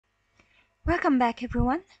Welcome back,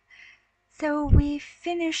 everyone. So we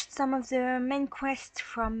finished some of the main quests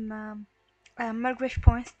from Mulgrave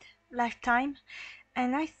Point last time,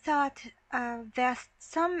 and I thought there's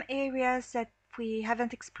some areas that we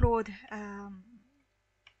haven't explored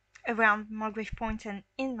around Mulgrave Point and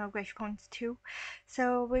in Mulgrave Point too.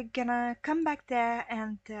 So we're gonna come back there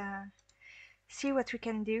and see what we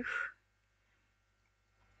can do.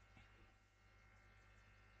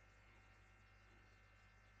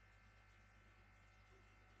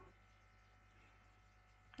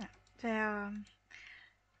 There,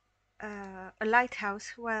 a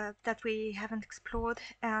lighthouse that we haven't explored,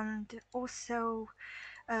 and also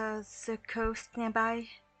the coast nearby,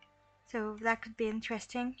 so that could be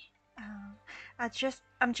interesting. Uh,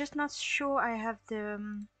 I'm just not sure I have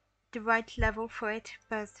the right level for it,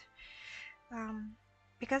 but um,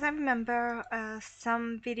 because I remember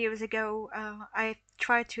some videos ago I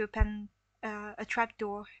tried to open a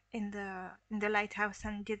trapdoor in the lighthouse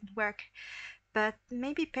and it didn't work, but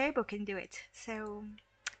maybe Paybo can do it. So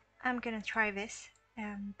I'm gonna try this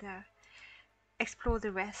and explore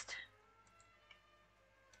the rest.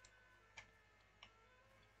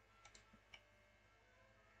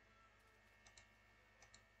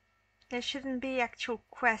 There shouldn't be actual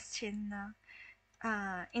quests in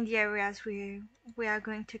the areas we are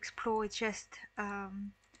going to explore. It's just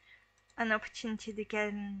an opportunity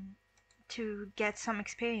to get some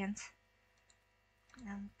experience,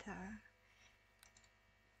 and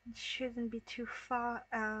it shouldn't be too far.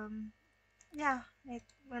 Yeah, it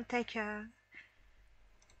will take a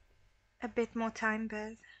bit more time,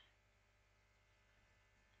 but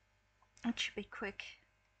it should be quick.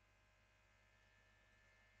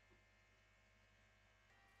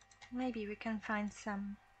 Maybe we can find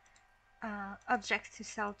some objects to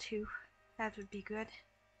sell too. That would be good,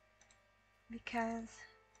 because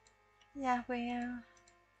yeah, we're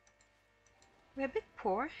a bit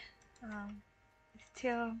poor. Um,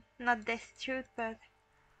 Still not destitute, but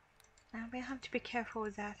we have to be careful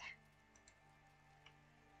with that.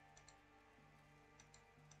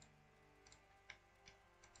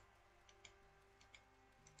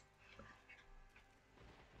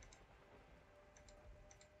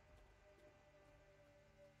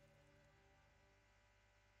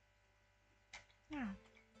 Yeah.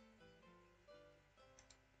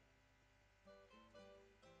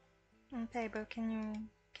 And Paybo, can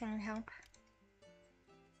you help?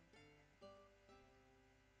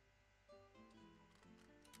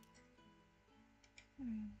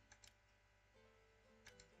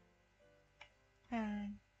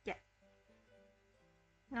 Mm. Yeah,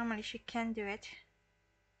 normally she can do it.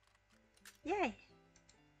 Yay!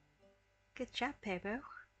 Good job, Paybo.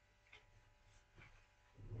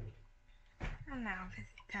 And now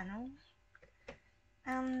visit panel.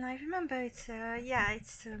 I remember it's yeah,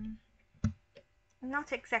 it's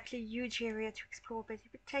not exactly a huge area to explore, but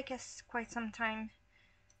it would take us quite some time.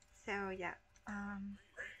 So yeah,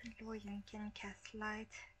 Lorian can cast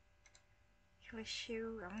light. Kill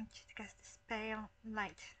issue. I want you to cast a spell.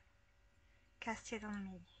 Light. Cast it on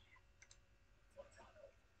me.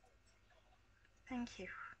 Thank you.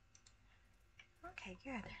 Okay,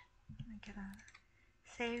 good. I'm gonna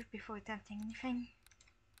save before attempting anything.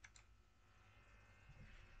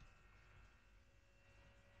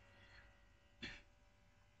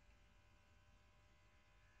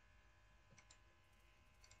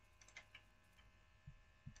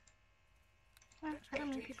 Oh, I don't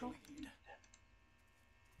need people.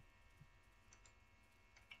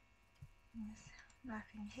 Yes,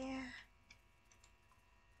 nothing here.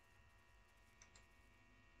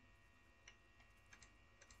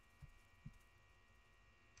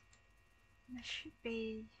 There should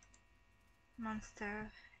be a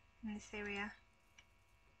monster in this area.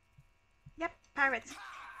 Yep, pirates.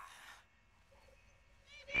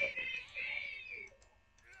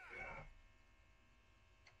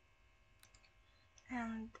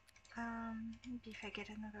 And maybe if I get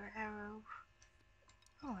another arrow.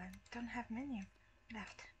 Oh, I don't have many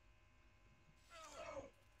left.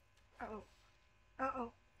 Uh oh. Uh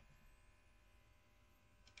oh.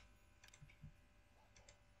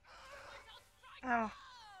 Oh.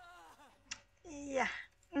 Yeah.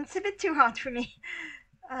 It's a bit too hard for me.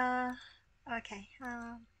 Okay.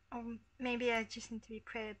 Or maybe I just need to be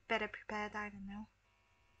better prepared. I don't know.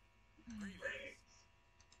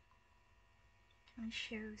 And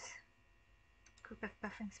shoes. Group of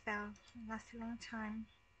buffing spell. Last a long time.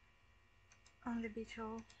 On the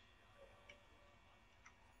beetle.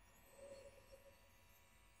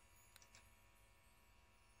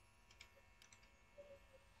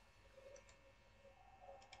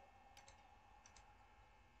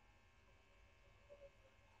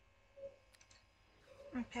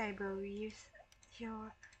 Okay, bow, use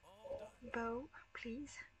your bow,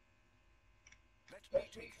 please. Let me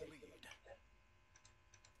take the lead.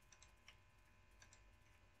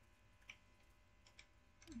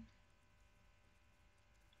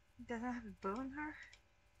 Doesn't have a bow on her?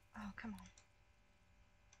 Oh, come on.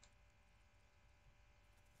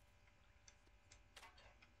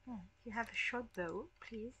 Oh, you have a short bow,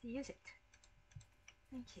 please use it.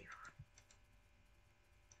 Thank you.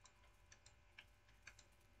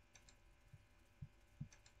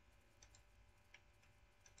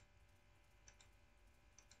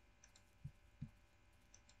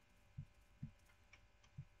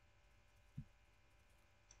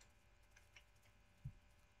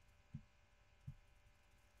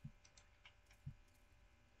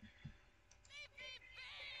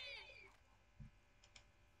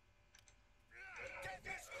 Death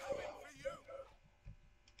is coming for you!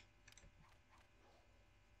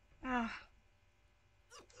 Ah.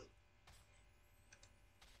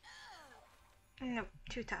 No,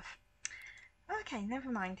 too tough. Okay, never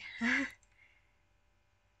mind. Okay,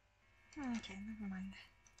 never mind.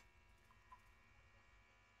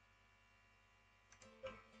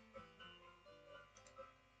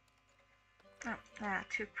 Oh, yeah,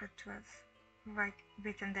 Tortured was right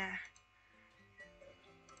written there.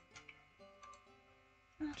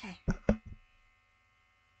 Okay.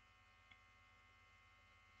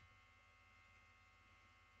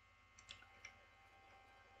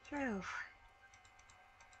 12.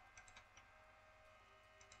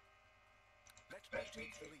 Let me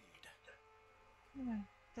take the lead.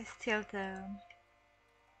 There's still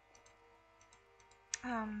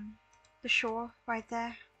the shore right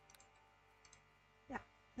there. Yeah,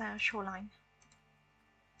 the shoreline.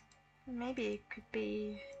 Maybe it could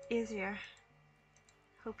be easier.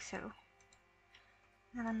 Hope so.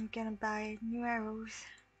 And I'm gonna buy new arrows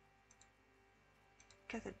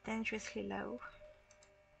because they're dangerously low.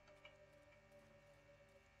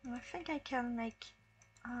 And I think I can make.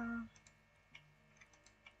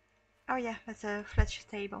 Oh yeah, that's a Fletcher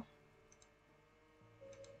table.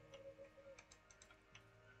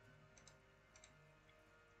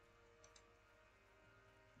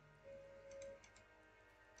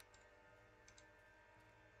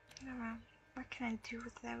 What can I do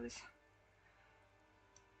with those?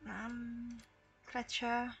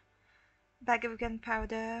 Fletcher, bag of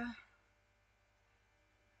gunpowder,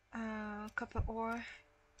 copper ore.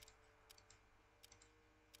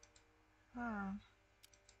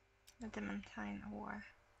 Adamantine ore.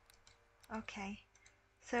 Okay,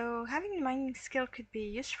 so having the mining skill could be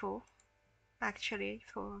useful, actually,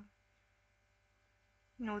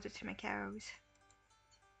 in order to make arrows.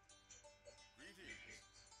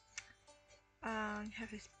 You have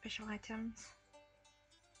his special items.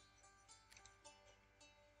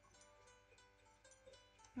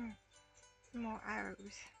 More arrows.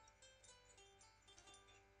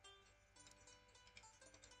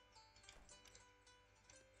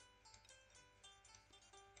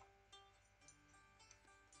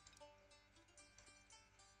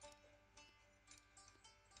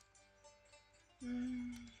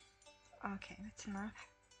 Okay, that's enough.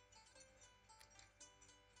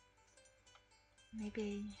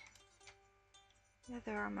 Maybe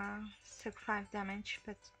leather armor, took 5 damage,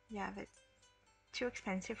 but yeah, that's too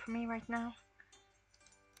expensive for me right now.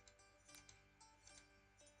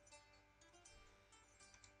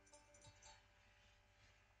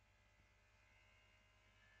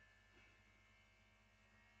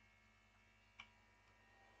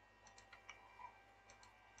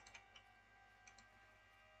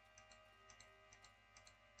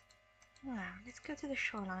 Now, let's go to the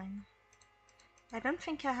shoreline. I don't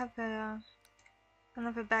think I have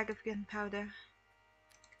another bag of gunpowder.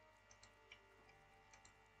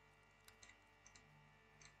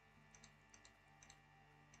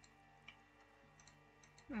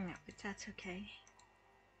 No, but that's okay.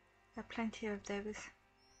 There are plenty of those.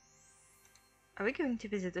 Are we going to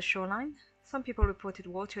visit the shoreline? Some people reported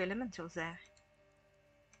water elementals there.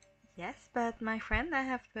 Yes, but my friend, I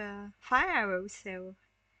have fire arrows, so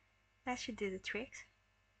that should do the trick.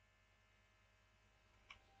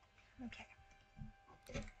 Okay.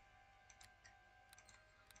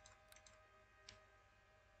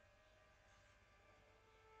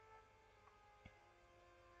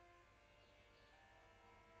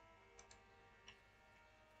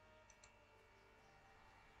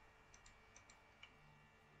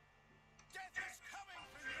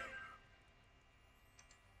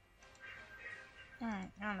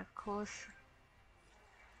 And of course,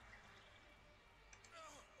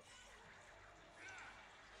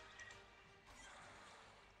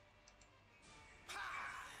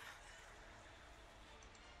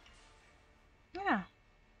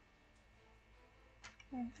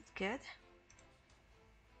 That's good.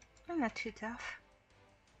 I'm not too tough.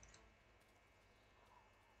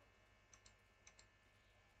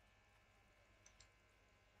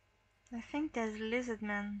 I think there's a lizard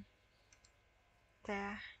man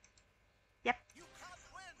there. Yep. You can't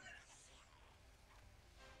win!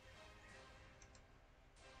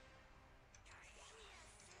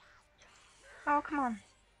 Oh, come on.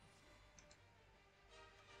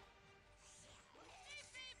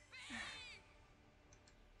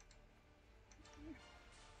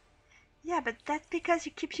 Yeah, but that's because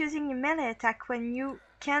you keep using your melee attack when you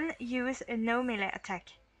can use a no melee attack.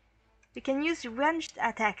 You can use ranged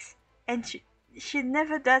attacks, and she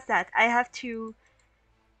never does that. I have to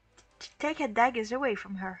take her daggers away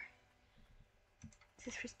from her.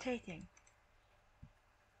 This is frustrating.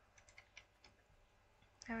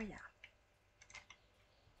 Oh yeah.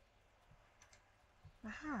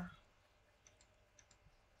 Aha.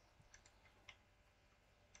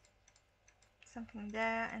 Something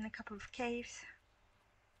there and a couple of caves.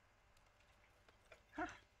 Huh.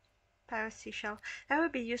 Power seashell. That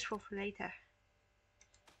would be useful for later.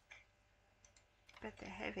 But they're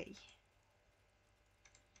heavy.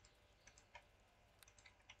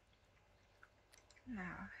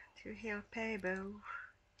 Now, to heal Peribo.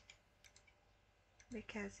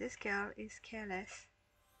 Because this girl is careless.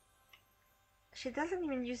 She doesn't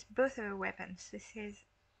even use both of her weapons. This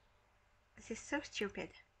is so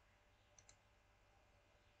stupid.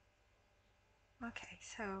 Okay,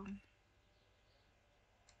 so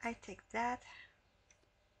I take that,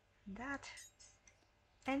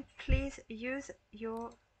 and please use your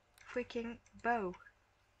freaking bow.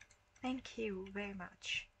 Thank you very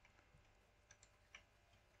much.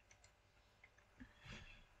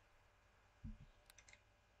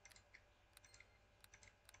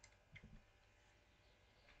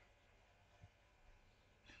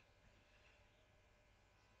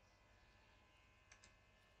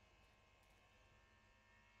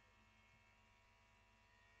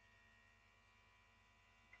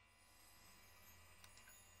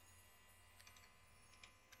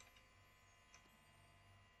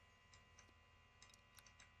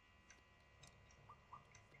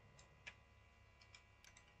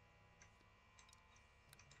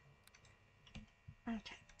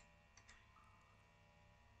 Okay.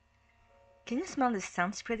 Can you smell the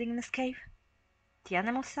scent spreading in this cave? The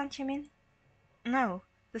animal scent, you mean? No,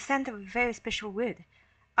 the scent of a very special wood.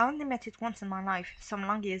 I only met it once in my life, some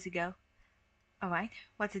long years ago. Alright,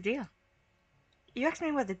 what's the deal? You asked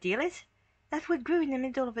me what the deal is? That wood grew in the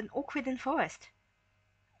middle of an oak ridden forest.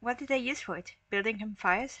 What did they use for it? Building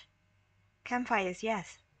campfires? Campfires,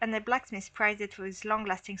 yes. And the blacksmith prized it for its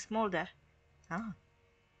long-lasting smolder. Ah.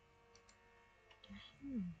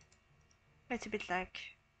 It's a bit like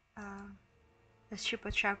a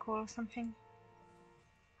super charcoal or something.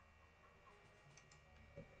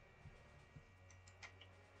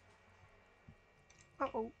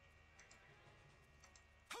 Uh-oh.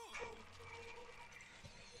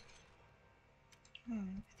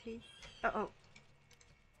 See? Uh-oh.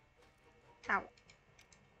 Ow.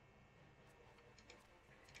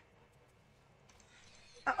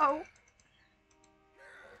 Uh-oh.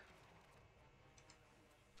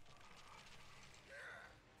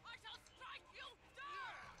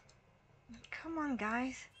 Come on,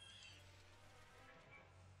 guys.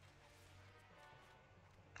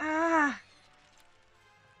 Ah!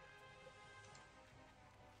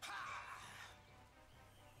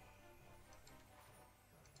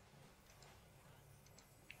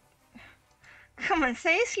 Come on,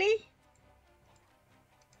 seriously?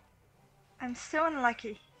 I'm so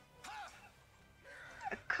unlucky.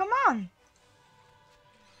 Come on!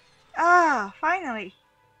 Ah, finally!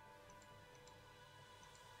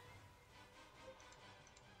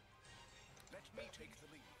 Let me take the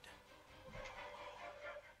lead.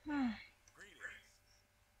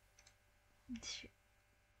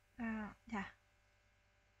 Yeah.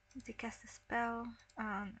 Need to cast a spell.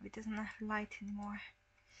 It doesn't have light anymore.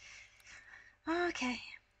 Okay.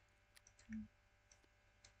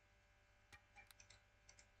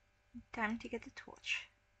 Time to get the torch.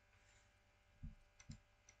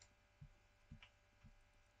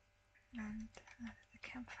 And the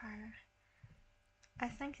campfire. I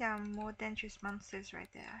think there are more dangerous monsters right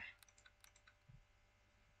there.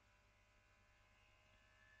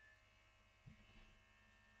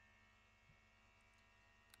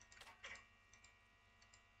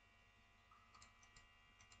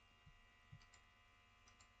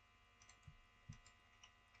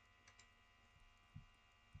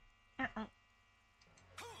 Uh-oh.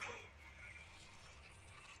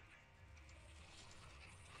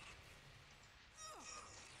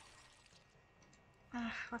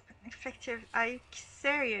 Weapon effective. Are you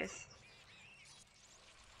serious?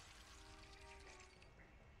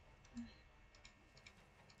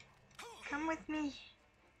 Come with me.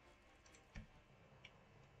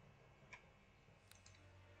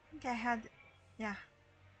 I think I had... yeah.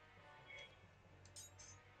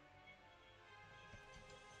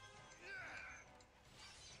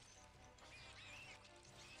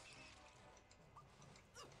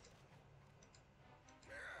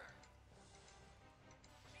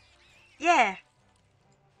 Yeah!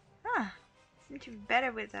 Huh. Seem to be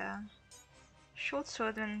better with a short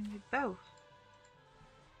sword than with bow.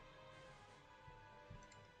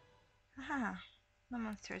 Aha. No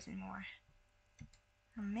monsters anymore.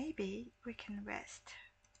 And maybe we can rest.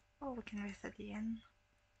 Or we can rest at the end.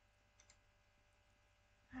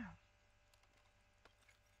 Oh.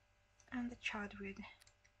 And the charred wood.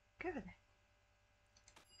 Good.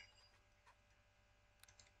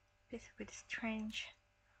 This wood is strange.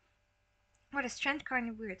 What a strange kind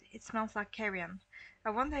of wood. It smells like carrion. I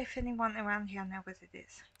wonder if anyone around here knows what it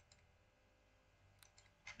is.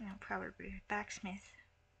 No, probably a blacksmith.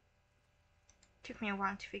 Took me a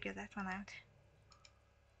while to figure that one out.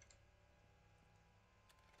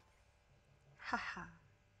 Haha.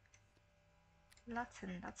 Lots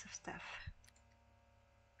and lots of stuff.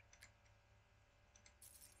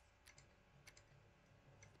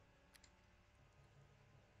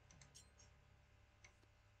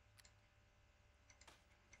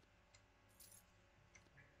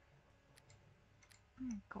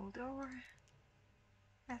 Gold ore.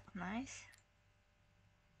 That's nice.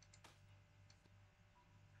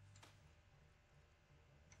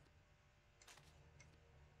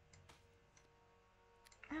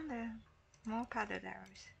 And more powdered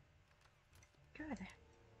arrows. Good.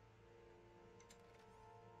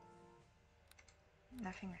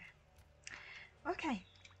 Nothing there. Okay.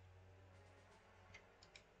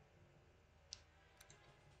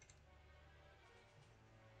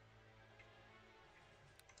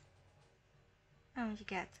 And you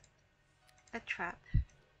get a trap.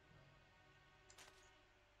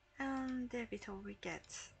 And there we get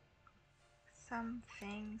some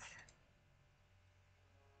things.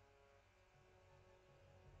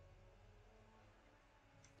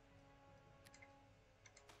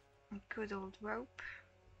 A good old rope.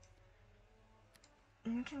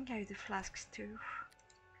 And you can carry the flasks too.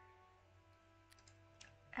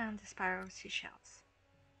 And the spiral seashells.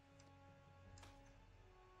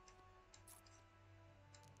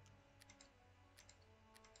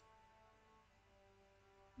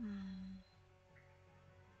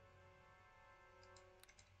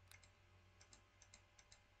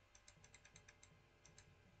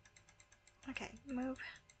 Okay, move.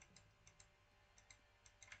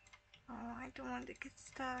 Oh, I don't want to get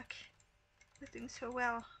stuck. We're doing so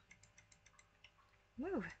well.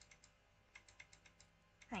 Move.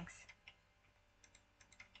 Thanks.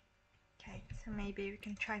 Okay, so maybe we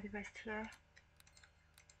can try the rest here.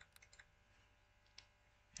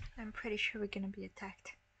 I'm pretty sure we're gonna be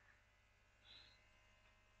attacked.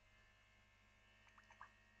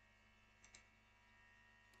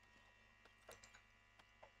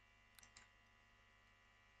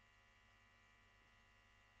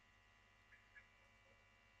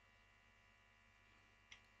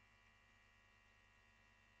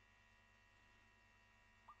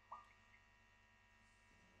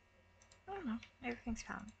 Oh no, everything's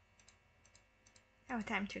fine. Now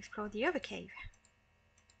time to explore the other cave.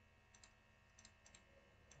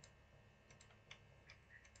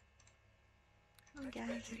 Oh,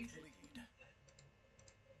 guys.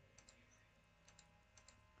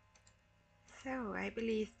 So, I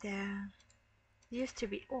believe there used to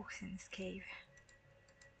be orcs in this cave.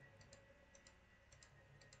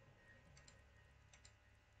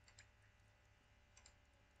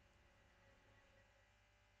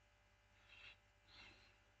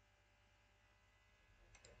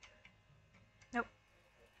 Nope.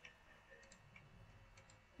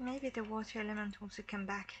 Maybe the water element also come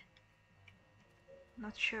back.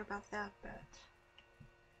 Not sure about that, but...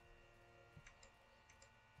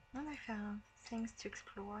 well, I found things to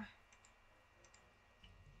explore.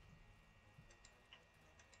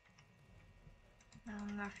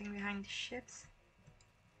 Nothing behind the ships.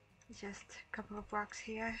 Just a couple of rocks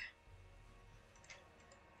here.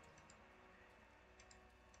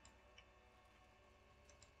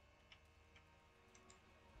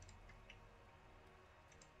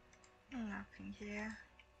 Nothing here.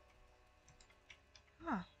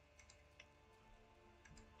 Oh.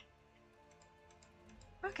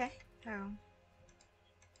 Okay, so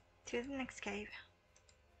to the next cave.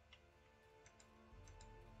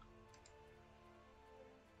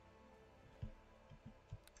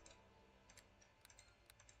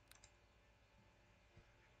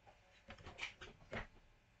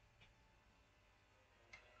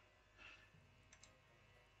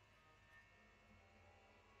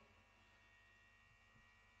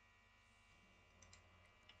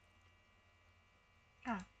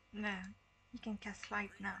 No, you can cast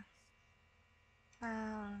light now.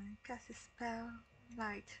 Cast a spell.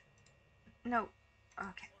 Light. No.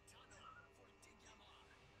 Okay.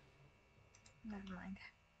 Never mind.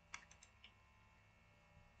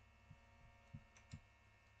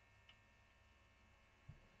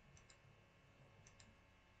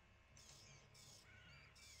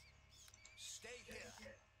 Stay here.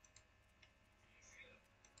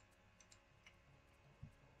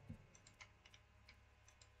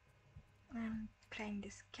 I'm playing the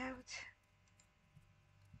scout.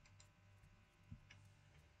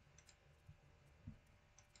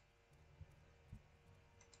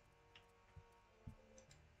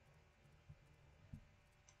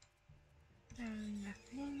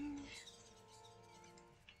 Nothing.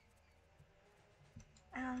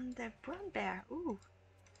 And the brown bear. Ooh.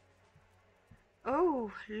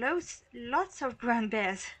 Oh, lots of brown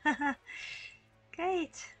bears.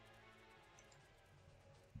 Great.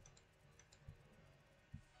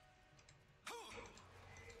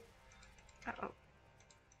 Uh-oh.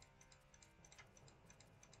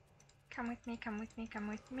 Come with me, come with me, come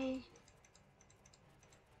with me.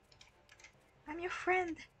 I'm your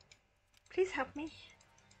friend. Please help me.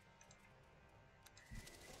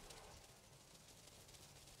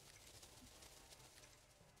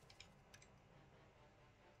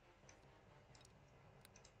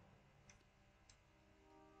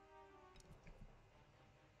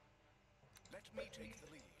 Let me take the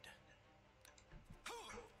lead.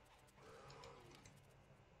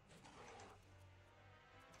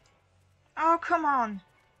 Oh, come on.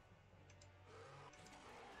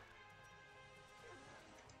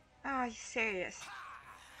 Oh, are you serious?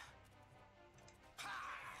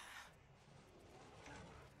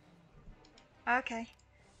 Okay.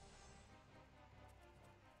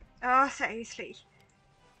 Oh, seriously.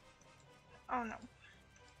 Oh no.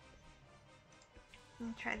 Let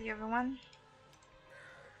me try the other one.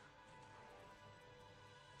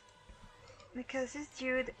 Because this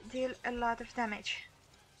dude deal a lot of damage.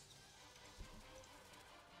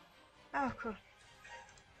 Oh, cool.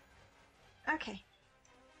 Okay.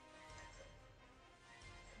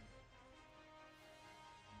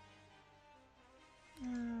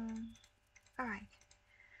 Alright.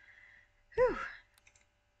 Whew.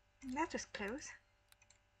 That was close.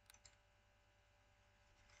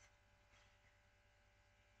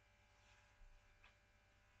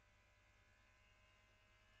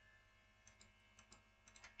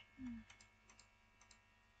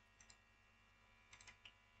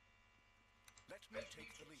 Let me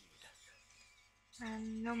take the lead.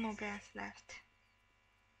 And no more bears left.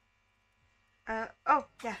 Oh,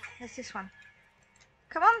 yeah, there's this one.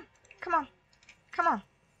 Come on, come on, come on.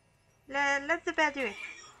 Let the bear do it.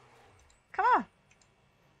 Come on.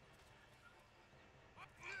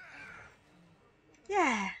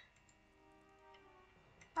 Yeah.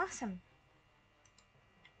 Awesome.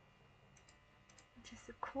 Just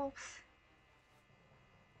a corpse.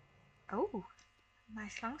 Oh,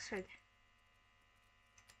 nice longsword.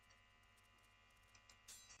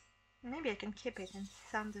 Maybe I can keep it and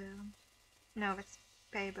send the... No, it's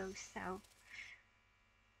payable, so...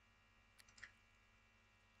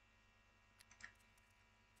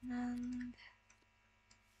 And...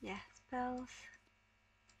 yeah, spells.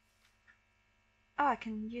 Oh, I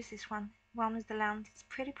can use this one. One with the land. It's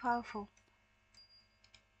pretty powerful.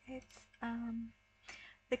 It's,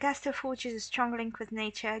 the caster forges a strong link with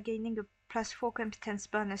nature, gaining a +4 competence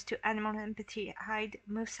bonus to animal empathy, hide,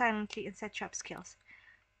 move silently, and set trap skills.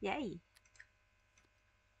 Yay!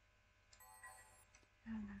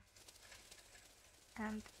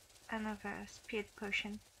 And another speed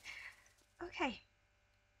potion. Okay.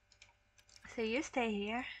 So you stay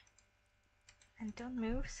here. And don't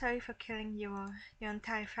move. Sorry for killing your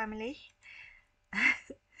entire family.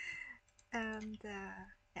 And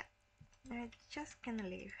yeah, they're just gonna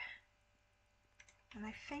leave. And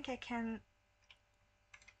I think I can...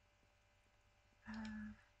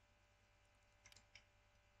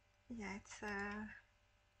 yeah, it's...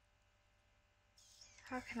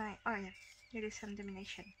 how can I... oh yeah, you do some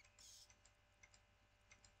domination.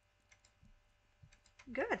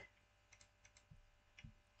 Good!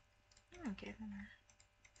 Okay,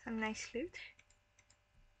 some nice loot.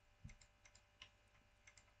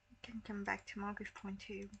 You can come back to Mulgrave Point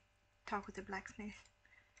to talk with the blacksmith.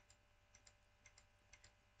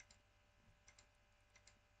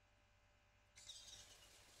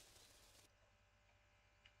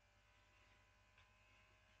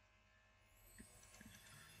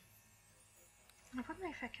 I wonder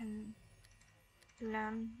if I can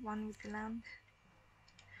learn one with the land.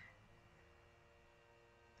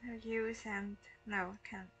 Use and... no, I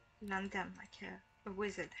can't learn them like a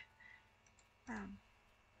wizard.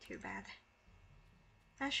 Too bad.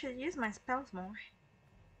 I should use my spells more.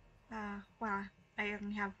 Well, I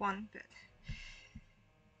only have one, but...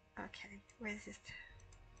 Okay, resist.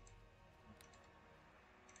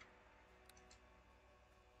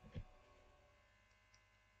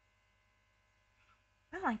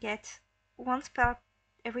 Well, I get one spell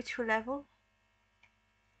every 2 level.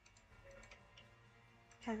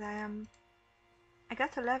 Because I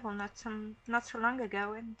got a level not so long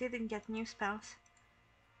ago and didn't get new spells.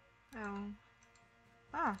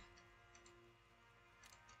 Oh.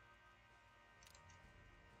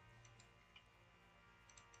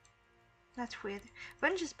 That's weird.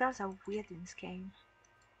 Bunch of spells are weird in this game.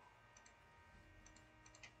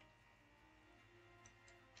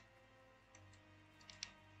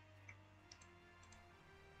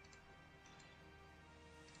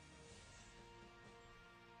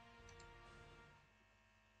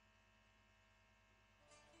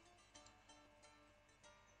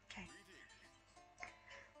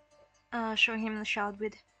 Show him the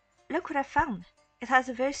shardwood. Look what I found. It has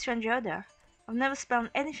a very strange odor. I've never smelled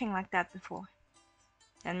anything like that before.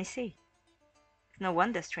 Let me see. No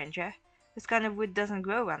wonder, stranger. This kind of wood doesn't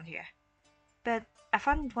grow around here. But I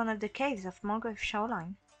found it in one of the caves of Mulgrave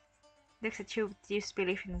shoreline. Looks at you with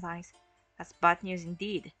disbelief in his eyes. That's bad news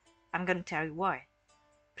indeed. I'm going to tell you why.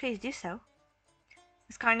 Please do so.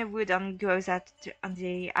 This kind of wood only grows out on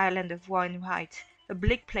the island of Warren Heights, a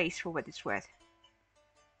bleak place for what it's worth.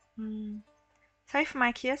 Sorry for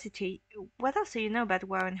my curiosity. What else do you know about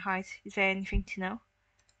Warren Heights? Is there anything to know?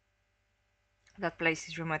 That place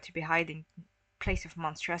is rumored to be hiding place of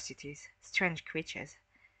monstrosities, strange creatures.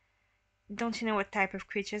 Don't you know what type of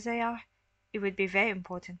creatures they are? It would be very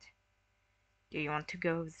important. Do you want to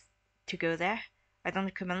go there? I don't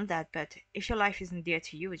recommend that, but if your life isn't dear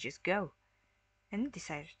to you, just go. And you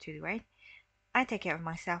decided to, right? I take care of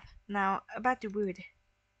myself. Now, about the wood.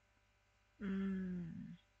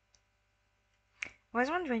 I was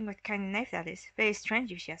wondering what kind of knife that is. Very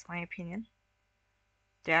strange if you ask my opinion.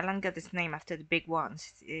 The island got its name after the big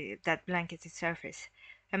ones that blanket its surface.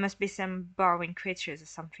 There must be some burrowing creatures or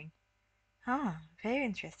something. Ah, very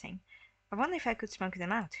interesting. I wonder if I could smoke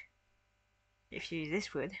them out. If you use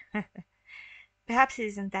this wood. Perhaps it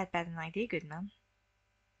isn't that bad an idea, good man.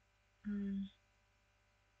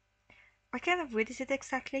 What kind of wood is it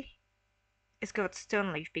exactly? It's called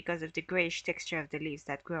stone leaf because of the greyish texture of the leaves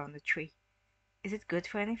that grow on the tree. Is it good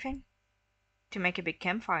for anything? To make a big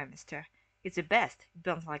campfire, mister. It's the best. It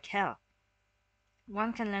burns like hell.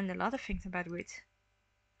 One can learn a lot of things about woods.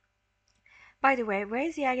 By the way, where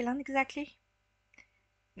is the island exactly?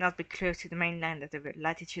 Not be close to the mainland at the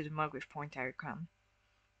latitude of Mulgrave Point, I reckon.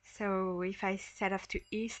 So if I set off to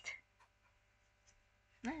east...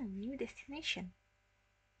 new destination.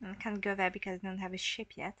 I can't go there because I don't have a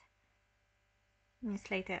ship yet. Minutes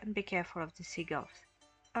later, and be careful of the seagulls.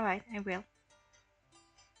 Alright, I will.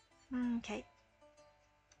 Okay.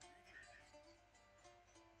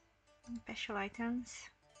 Special items.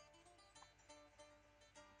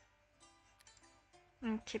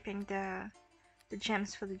 I'm keeping the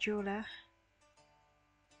gems for the jeweler.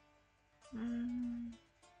 I'm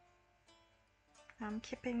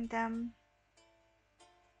keeping them.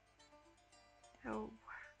 Oh,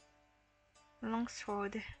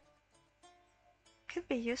 longsword could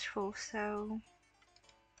be useful, so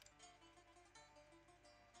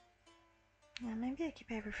yeah, maybe I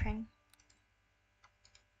keep everything.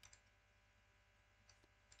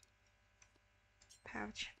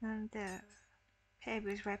 Pouch and the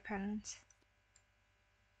Peebu's weapons,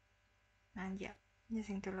 and yeah,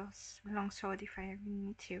 using the longsword if I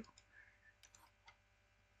need to.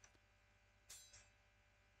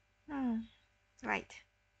 Right.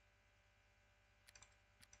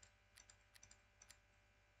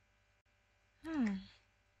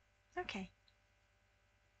 Okay.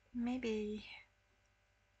 Maybe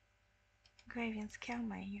Gravian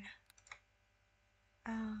Scalemail.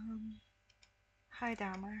 Hide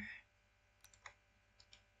armor.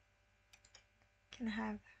 Can I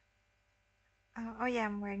have... oh yeah,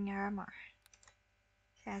 I'm wearing armor.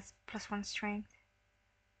 It has +1 strength.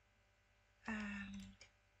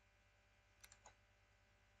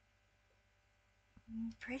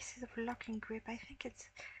 Braces of locking grip. I think it's...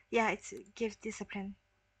 yeah, it gives discipline.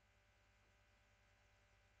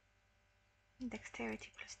 Dexterity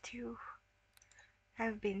 +2. That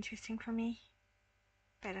would be interesting for me.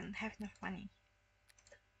 But I don't have enough money.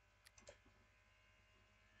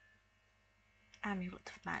 Amulet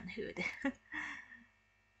of Manhood.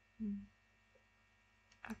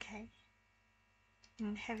 Okay.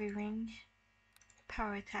 And heavy ring.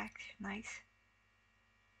 Power attack. Nice.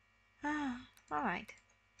 Alright.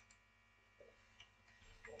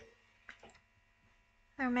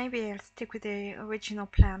 Or maybe I'll stick with the original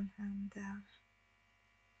plan and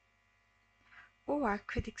or I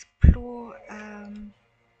could explore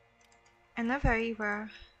another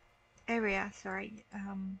area,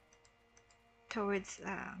 towards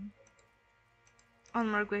on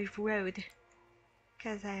Mulgrave Road,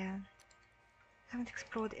 because I haven't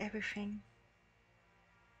explored everything.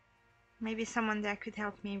 Maybe someone there could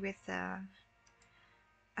help me with the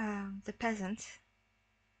peasant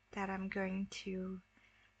that I'm going to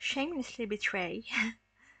shamelessly betray.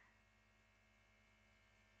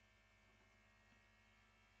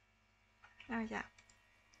 Oh yeah,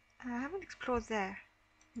 I haven't explored there,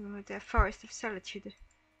 the Forest of Solitude.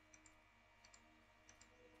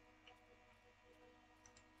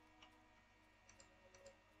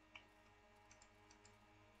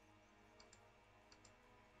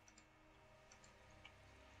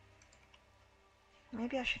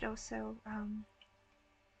 Maybe I should also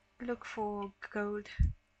look for gold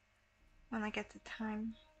when I get the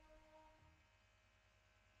time.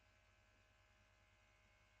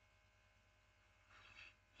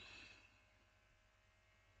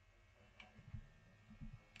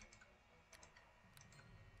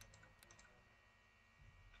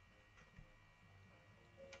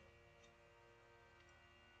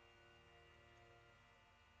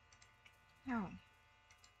 Oh.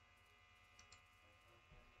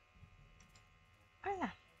 Oh yeah,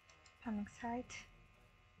 farming site.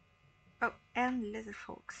 Oh, and little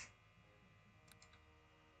folks.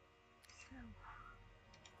 So,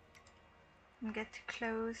 and get too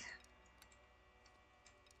close.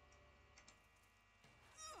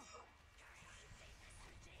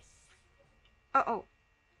 Uh oh.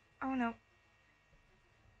 Oh no.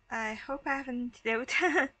 I hope I haven't dealt.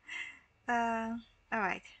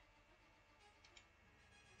 Alright.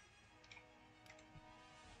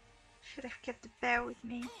 Should have kept the bear with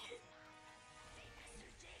me.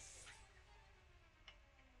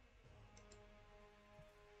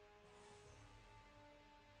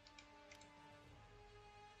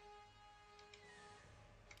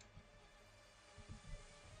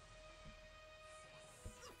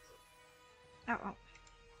 Uh oh.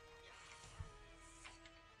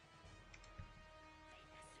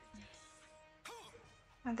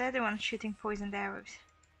 And they're the ones shooting poisoned arrows.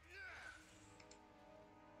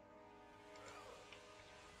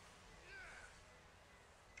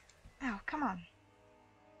 Oh, come on.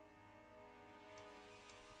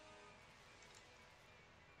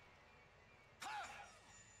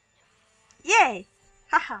 Yay!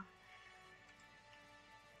 Haha!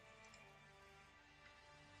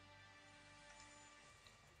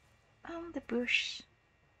 On the bush.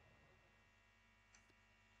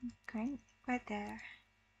 Going right there.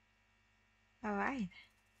 Alright.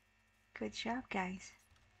 Good job, guys.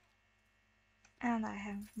 And I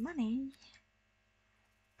have money.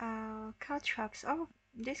 Card trucks. Oh,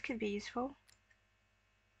 this could be useful.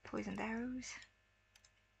 Poisoned arrows.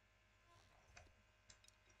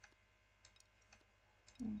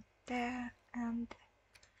 There, and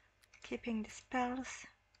keeping the spells.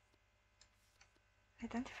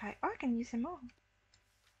 Identify. Oh, I can use them all.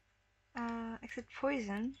 Except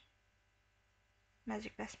poison.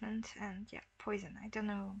 Magic vestment, and yeah, poison. I don't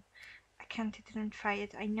know. I can't identify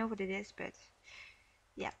it. I know what it is, but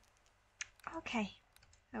yeah. Okay.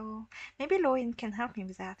 Oh, maybe Lloyd can help me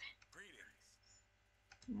with that.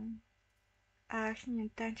 Can you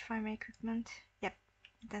identify my equipment? Yep,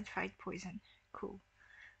 identified poison. Cool.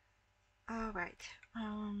 Alright.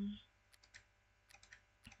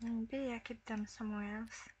 Maybe I keep them somewhere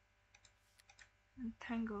else.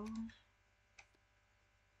 Entangle.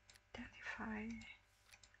 Identify.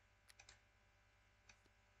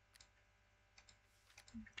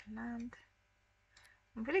 Command.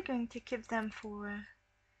 I'm really going to keep them for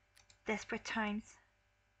desperate times.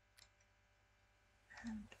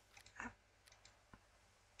 And up.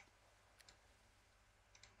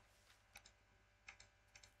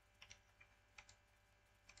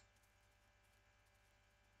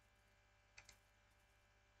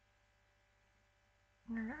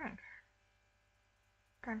 Alright.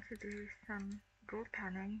 Time to do some gold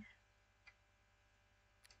panning.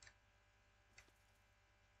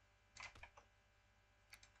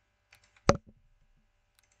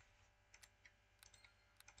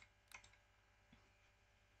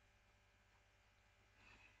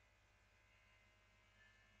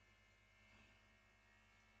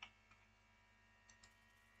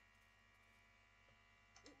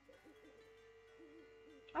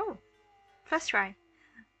 Oh, first try.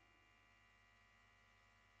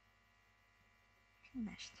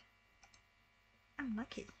 Finished. I'm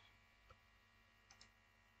lucky.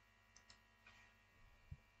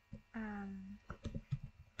 Um,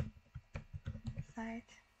 side.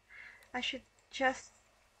 I should just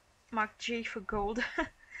mark G for gold.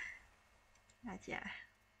 But yeah.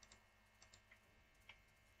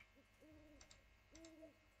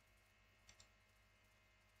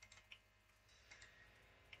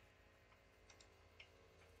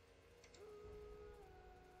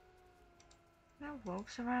 No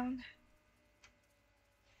wolves around.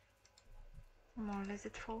 More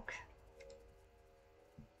lizard folk.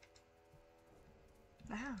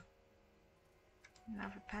 Ah,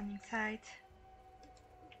 another panning site.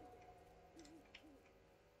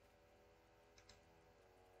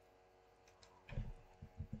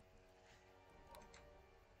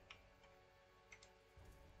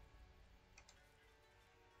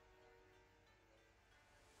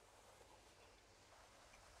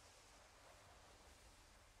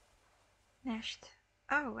 Nest.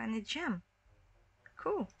 Oh, and a gem.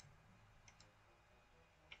 Cool.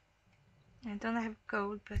 I don't have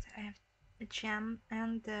gold, but I have a gem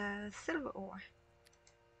and silver ore.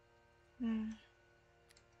 The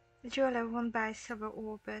jeweler won't buy silver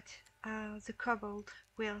ore, but the kobold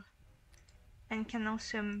will, and can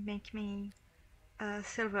also make me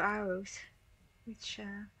silver arrows, which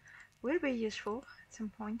will be useful at some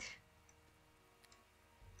point.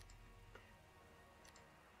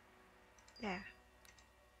 There.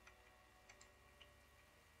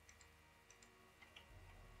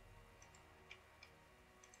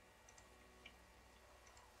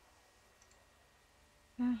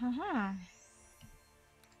 Mm-hmm.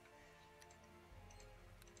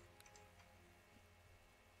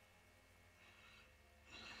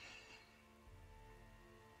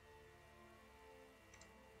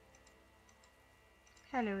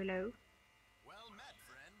 Hello, hello. Well met,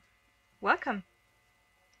 friend. Welcome.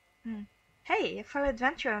 Hey, a fellow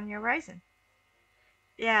adventurer on your horizon.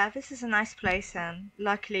 Yeah, this is a nice place, and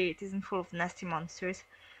luckily it isn't full of nasty monsters.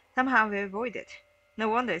 Somehow we avoid it. No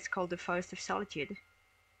wonder it's called the Forest of Solitude.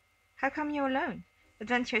 How come you're alone?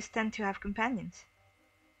 Adventurers tend to have companions.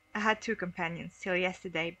 I had 2 companions till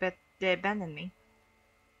yesterday, but they abandoned me.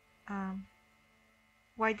 Um,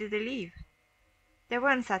 why did they leave? They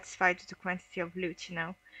weren't satisfied with the quantity of loot, you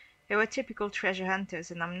know. They were typical treasure hunters,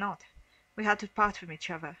 and I'm not. We had to part from each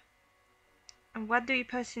other. And what do you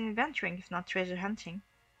purse in adventuring if not treasure hunting?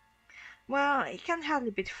 Well, it can hardly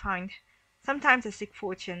be defined. Sometimes I seek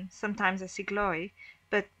fortune, sometimes I seek glory,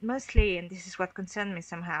 but mostly, and this is what concerned me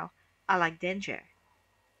somehow, I like danger.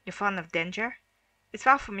 You're fond of danger? It's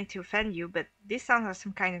far from me to offend you, but this sounds like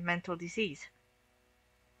some kind of mental disease.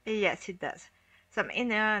 Yes, it does. Some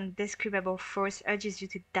inner undescribable force urges you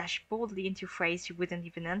to dash boldly into frays you wouldn't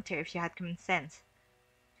even enter if you had common sense.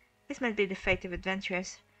 This might be the fate of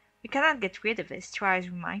adventurers. We cannot get rid of this, try as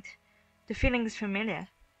we might. The feeling is familiar.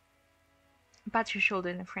 Pat your shoulder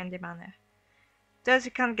in a friendly manner. Those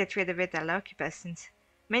who can't get rid of it are lucky persons.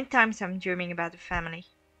 Many times I'm dreaming about a family.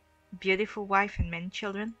 A beautiful wife and many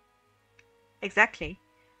children. Exactly.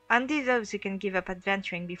 Only those who can give up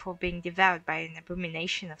adventuring before being devoured by an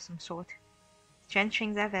abomination of some sort. Strange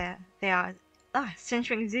things are there. They are. Strange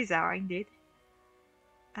things these are, indeed.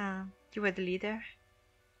 You were the leader?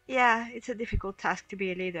 Yeah, it's a difficult task to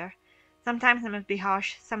be a leader. Sometimes I must be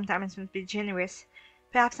harsh, sometimes I must be generous.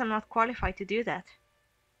 Perhaps I'm not qualified to do that.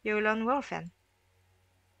 You're a lone wolf, then?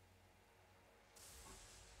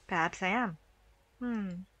 Perhaps I am. Hmm.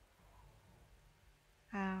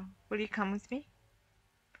 Will you come with me?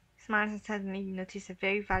 He smiles and suddenly you notice a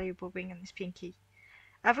very valuable ring on his pinky.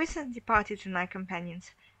 I've recently parted with my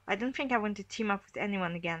companions. I don't think I want to team up with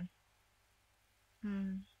anyone again.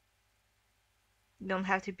 You don't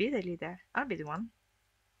have to be the leader. I'll be the one.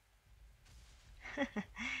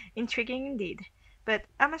 Intriguing indeed. But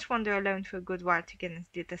I must wander alone for a good while to gain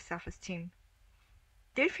a little self-esteem.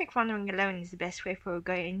 Do you think wandering alone is the best way for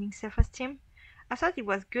gaining self-esteem? I thought it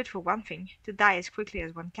was good for one thing, to die as quickly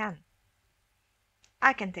as one can.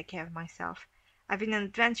 I can take care of myself. I've been an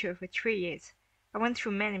adventurer for 3 years. I went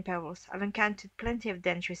through many perils. I've encountered plenty of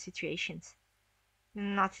dangerous situations. You're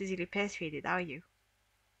not easily persuaded, are you?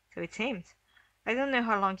 So it seems. I don't know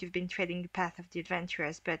how long you've been treading the path of the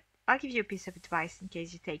adventurers, but I'll give you a piece of advice in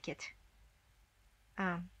case you take it.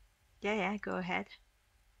 Yeah, go ahead.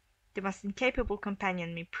 The most incapable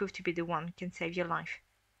companion may prove to be the one who can save your life.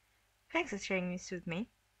 Thanks for sharing this with me.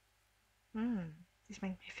 This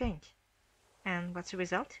makes me think. And what's the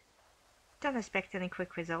result? Don't expect any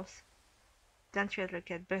quick results. Don't you look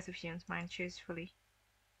at both of you and smile truthfully.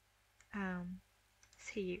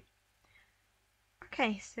 See you.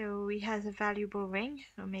 Okay, so he has a valuable ring,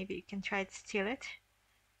 so maybe you can try to steal it.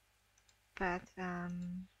 But,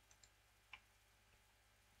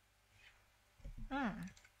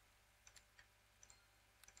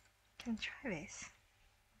 Can try this.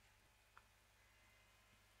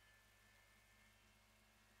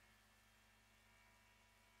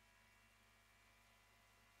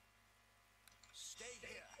 Stay here.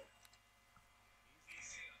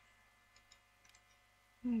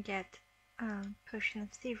 And get potion of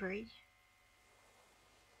thievery.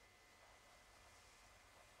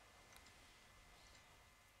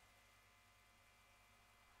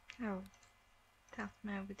 Oh, tough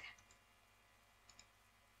mode.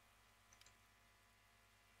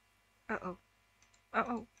 Uh-oh.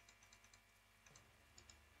 Uh-oh.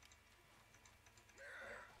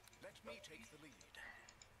 Let me take the lead.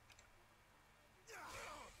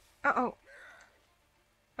 Uh-oh.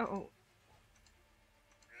 Uh-oh.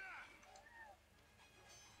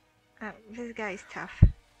 This guy is tough.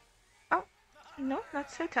 Oh, no,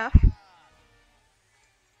 not so tough.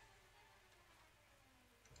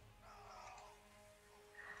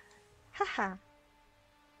 Haha.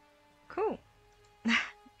 Cool.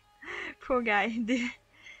 Poor guy.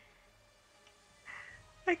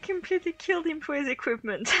 I completely killed him for his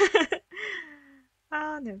equipment.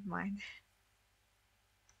 Ah, never mind.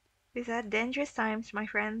 These are dangerous times, my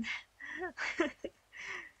friend.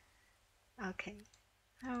 Okay.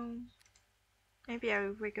 Maybe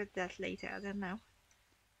I'll regret that later, I don't know.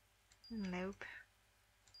 Nope.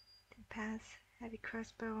 Pass, heavy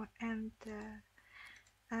crossbow, and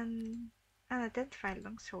an unidentified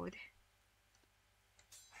longsword.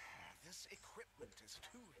 This equipment is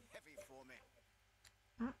too heavy for me.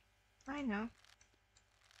 I know.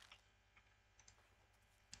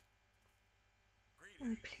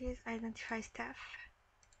 And please identify staff.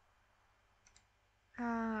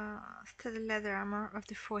 Still the leather armor of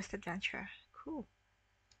the forced adventurer. Cool.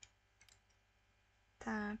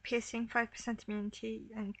 Piercing 5%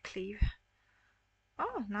 immunity and cleave.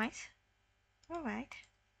 Oh, nice. Alright.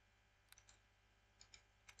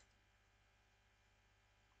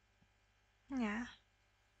 Yeah.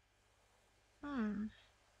 And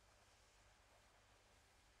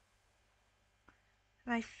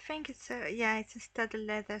I think it's a, yeah, it's a studded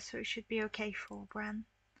leather, so it should be okay for Bran.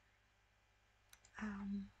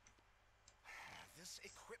 This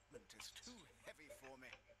equipment is too heavy for me.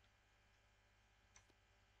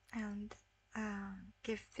 And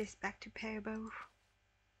give this back to Perbo.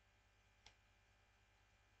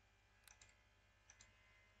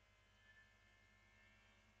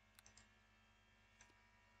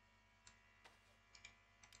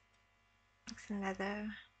 Some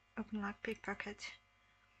leather, open lock, pickpocket.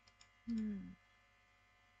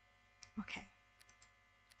 Okay.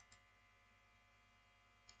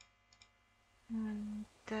 And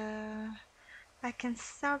I can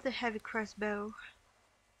sell the heavy crossbow.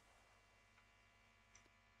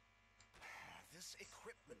 This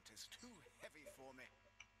equipment is too heavy for me.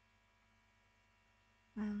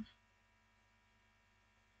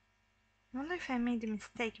 I wonder if I made a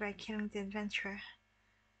mistake by killing the adventurer.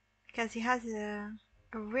 Because he has a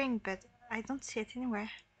ring, but I don't see it anywhere.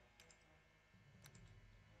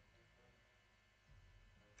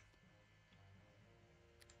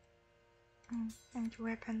 And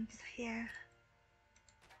weapons here.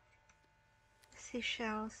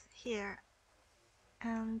 Seashells here.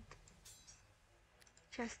 And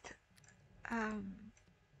just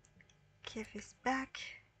give this back.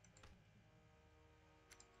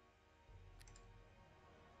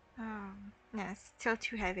 No, it's still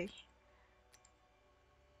too heavy.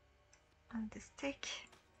 On the stick.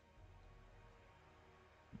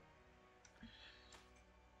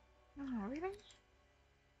 Oh, really?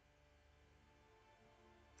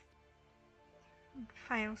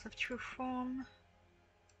 Files of true form.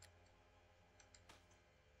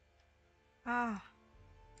 Oh,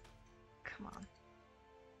 come on.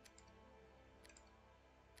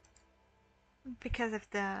 Because of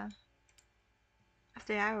the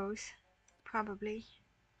arrows, probably.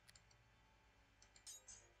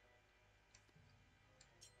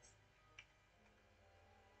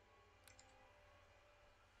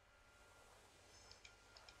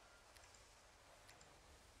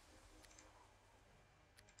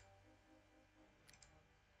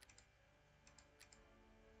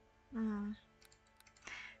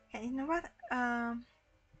 Okay, you know what?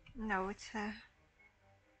 No, it's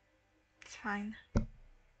fine.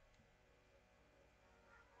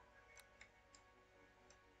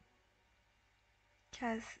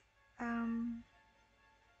 Cause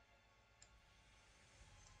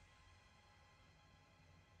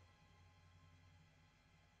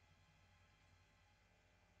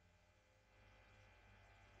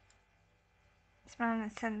this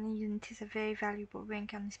man suddenly unit is a very valuable ring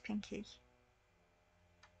on his pinky.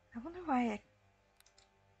 I wonder why I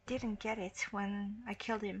didn't get it when I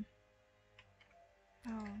killed him.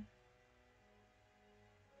 Oh.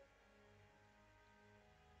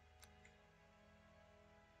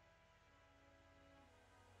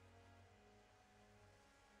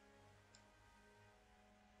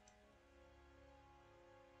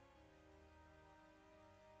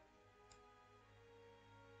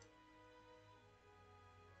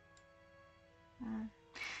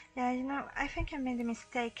 Yeah, you know, I think I made a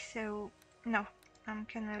mistake, so no, I'm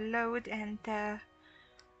gonna load and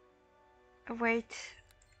wait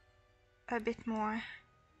a bit more.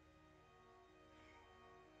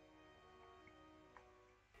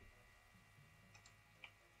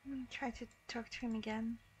 Try to talk to him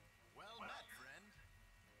again. Well met,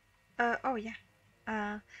 friend. Oh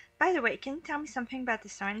yeah. By the way, can you tell me something about the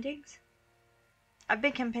surroundings? I've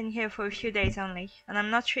been camping here for a few days only, and I'm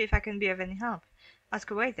not sure if I can be of any help. Ask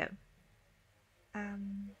away though.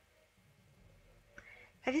 Um,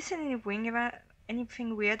 have you seen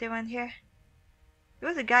anything weird around here? There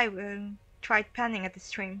was a guy who tried panning at the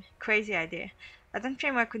stream. Crazy idea. I don't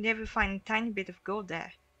think I could ever find a tiny bit of gold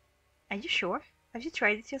there. Are you sure? Have you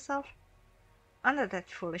tried it yourself? I'm not that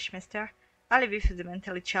foolish, mister. I'll leave you for the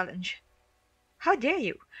mentally challenged. How dare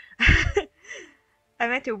you? I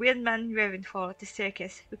met a weird man in Ravenfall at the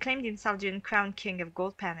circus who claimed himself the uncrowned king of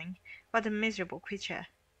gold panning. What a miserable creature.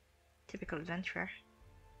 Typical adventurer.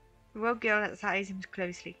 The rogue girl eyes him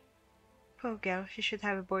closely. Poor girl, she should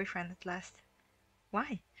have a boyfriend at last.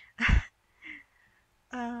 Why?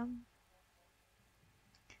 um,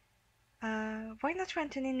 why not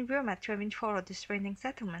rent an inn room at Ravenfall or the surrounding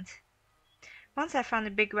settlements? Once I found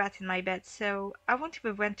a big rat in my bed, so I want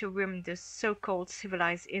to rent a room in those so-called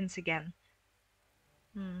civilized inns again.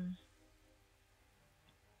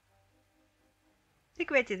 The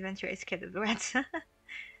great adventurer is scared of the rats.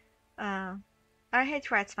 I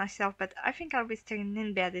hate rats myself, but I think I'll be staying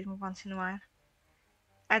in bed every once in a while.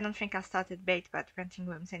 I don't think I'll start a debate about renting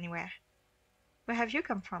rooms anywhere. Where have you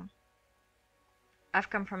come from? I've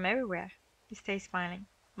come from everywhere. He stays smiling.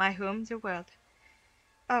 My home, the world.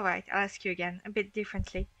 Alright, I'll ask you again, a bit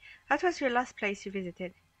differently. What was your last place you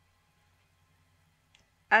visited?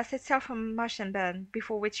 I set sail from Marsh&Burn.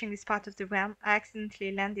 Before reaching this part of the realm, I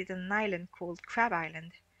accidentally landed on an island called Crab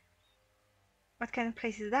Island. What kind of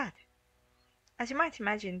place is that? As you might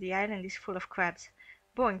imagine, the island is full of crabs.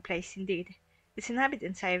 Boring place indeed. Its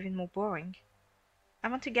inhabitants are even more boring. I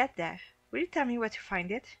want to get there. Will you tell me where to find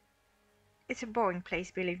it? It's a boring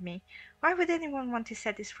place, believe me. Why would anyone want to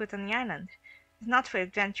set his foot on the island? It's not for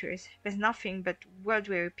adventurers. There's nothing but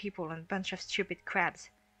world-weary people and a bunch of stupid crabs.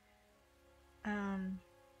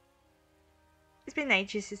 It's been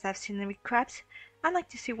ages since I've seen any crabs. I'd like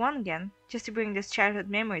to see one again, just to bring those childhood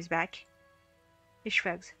memories back. He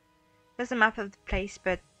shrugs. There's a map of the place,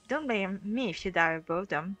 but don't blame me if you die of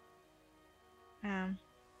boredom.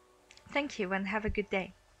 Thank you and have a good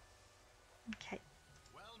day. Okay.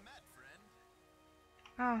 Well met, friend.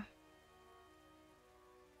 Oh.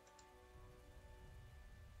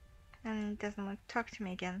 And doesn't want to talk to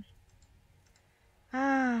me again.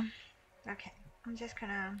 Okay. I'm just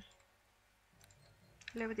gonna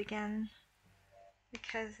load again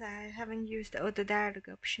because I haven't used all the dialogue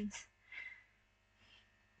options.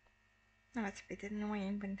 Oh, it's a bit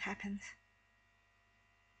annoying when it happens.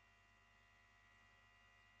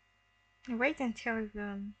 Wait until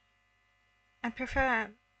I prefer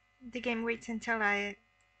the game waits until I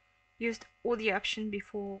used all the options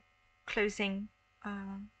before closing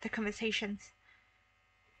the conversations.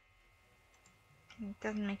 It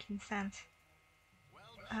doesn't make any sense.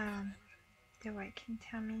 The way can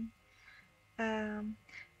tell me.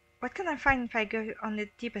 What can I find if I go on the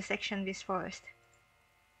deeper section of this forest?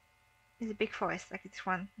 It's a big forest, like it's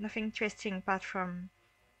one. Nothing interesting apart from.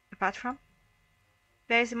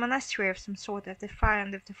 There is a monastery of some sort at the far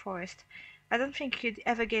end of the forest. I don't think you'd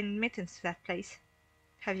ever gain admittance to that place.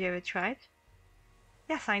 Have you ever tried?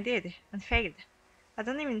 Yes, I did, and failed. I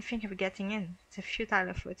don't even think of getting in. It's a futile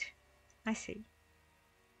effort. I see.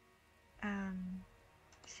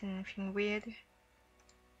 See anything weird?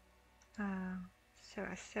 So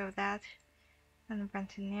I saw that. And went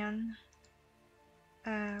to Neon.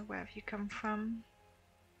 Where have you come from?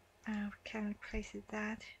 What kind of place is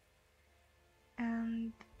that?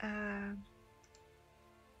 And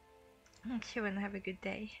thank you and have a good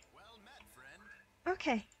day. Well met, friend.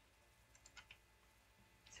 Okay.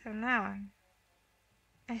 So now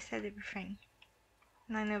I said everything.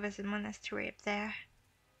 And I know there's a monastery up there.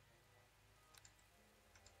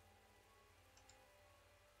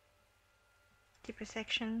 Deeper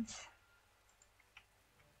sections.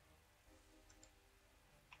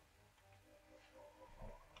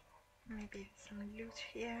 Maybe some loot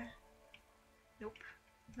here. Nope,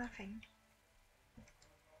 nothing.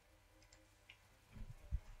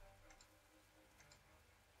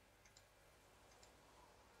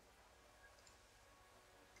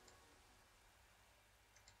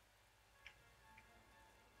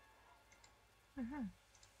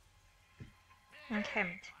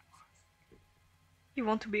 Unkempt. You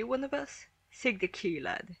want to be one of us? Seek the key,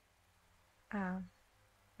 lad.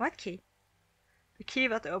 What key? The key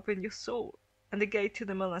that opened your soul, and the gate to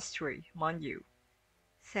the monastery, mind you.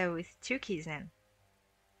 So it's two keys then?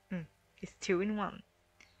 It's two in one.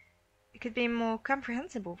 It could be more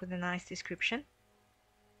comprehensible with a nice description.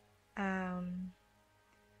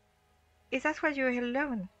 Is that why you're here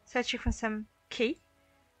alone, searching for some key?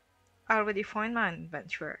 I already find mine,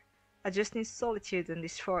 adventurer. I just need solitude, and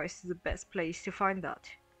this forest is the best place to find that.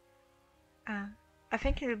 I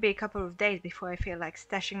think it'll be a couple of days before I feel like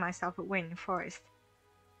stashing myself away in the forest.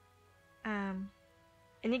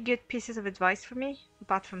 Any good pieces of advice for me,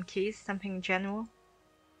 apart from keys, something general?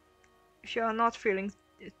 If you are not feeling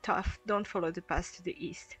tough, don't follow the path to the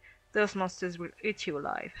east. Those monsters will eat you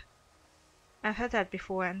alive. I've heard that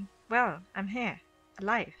before and, well, I'm here,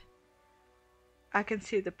 alive. I can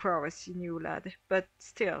see the prowess in you, lad, but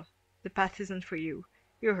still, the path isn't for you.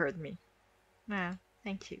 You heard me. Well,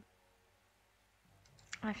 thank you.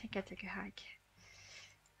 I think I took a hike.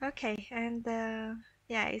 Okay, and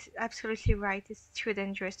yeah, it's absolutely right. It's too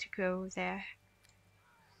dangerous to go there.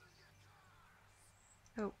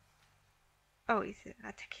 Oh, he's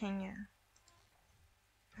attacking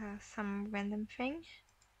some random thing.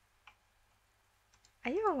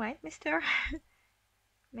 Are you alright, mister?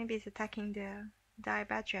 Maybe he's attacking the dire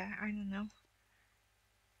badger, I don't know.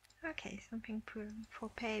 Okay, something for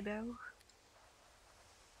paybo.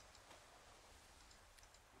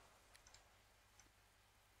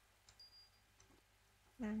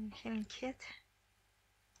 Then healing kit.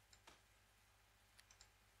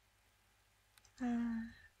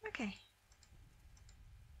 Okay.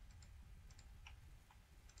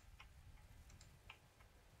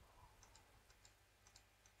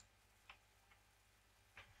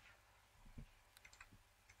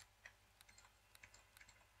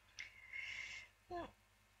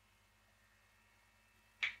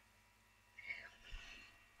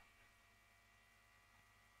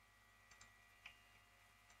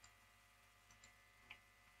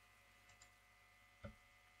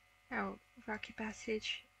 Oh, rocky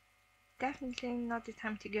passage. Definitely not the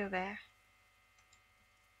time to go there.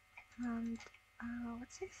 And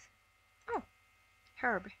what's this? Oh,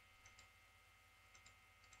 herb.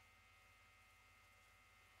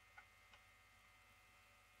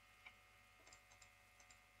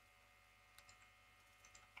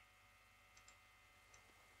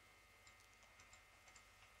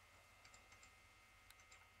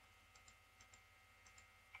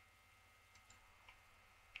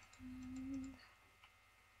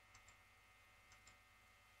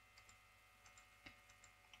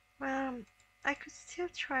 Well, I could still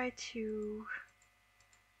try to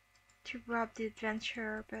rob the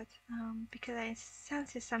adventurer, but because I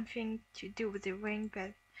sense it's something to do with the ring,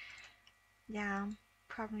 but yeah, I'm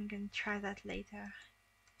probably gonna try that later.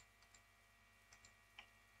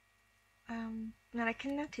 Now I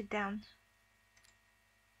can note it down.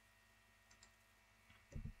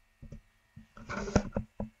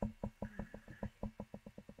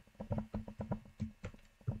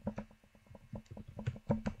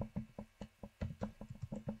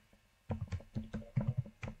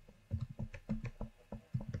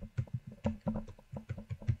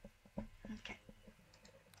 Okay.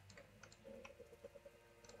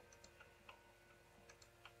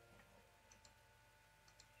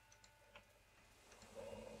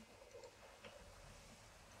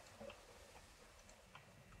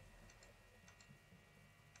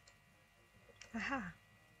 Aha.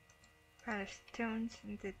 Pile of stones,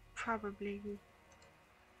 and it probably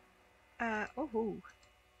oh,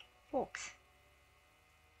 forks.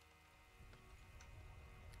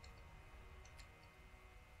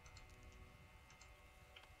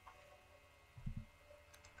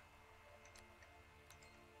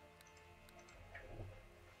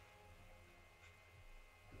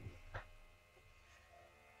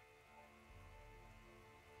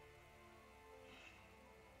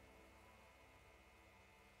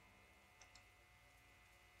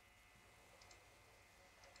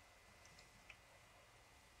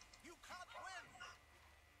 You can't win!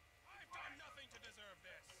 I've done nothing to deserve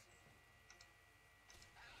this!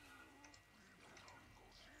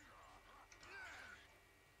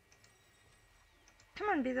 Come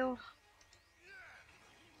on, Beetle.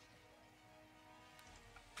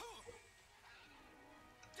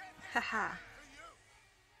 Haha.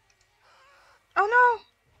 Oh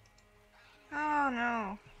no! Oh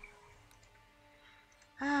no.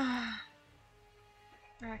 Ah.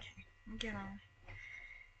 Okay, I'm gonna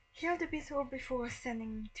heal the beetle before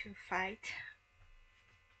sending to fight.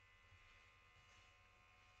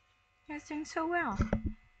 He was doing so well.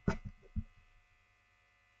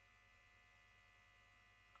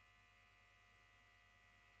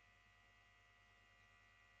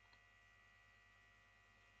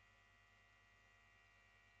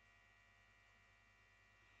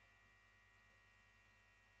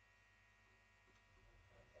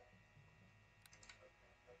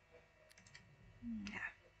 Yeah.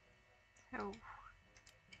 So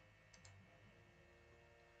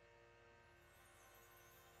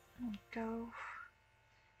go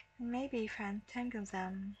and maybe if I entangle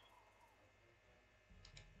them.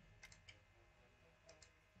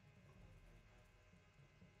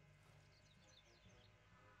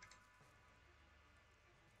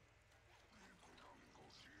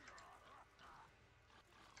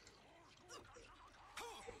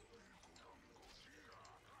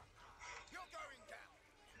 You're going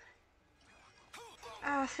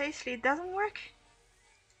down. Seriously, it doesn't work?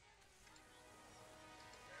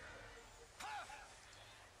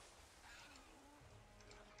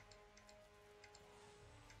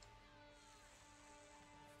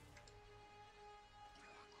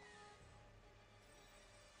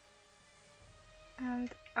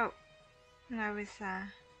 And oh, no, it's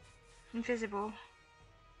invisible.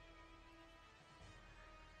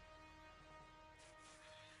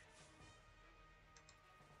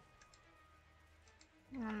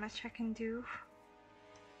 Not much I can do.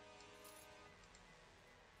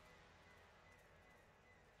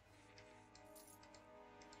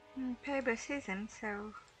 Paybo sees him,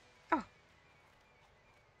 so... Oh!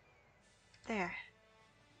 There.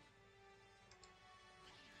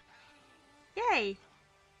 Yay!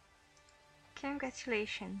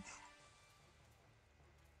 Congratulations.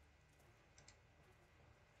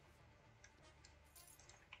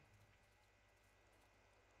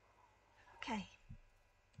 Okay.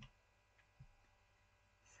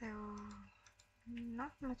 So...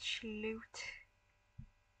 not much loot.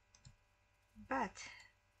 But...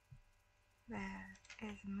 there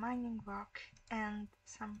is a mining rock and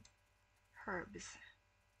some herbs.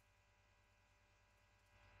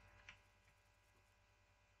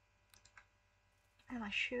 And I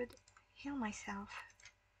should heal myself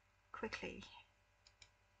quickly.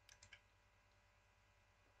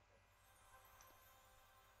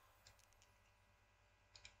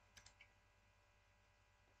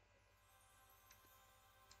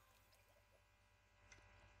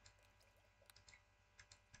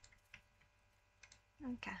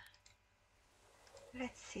 Okay.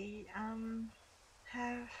 Let's see.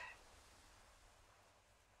 Have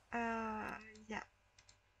yeah.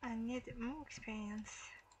 I need more experience.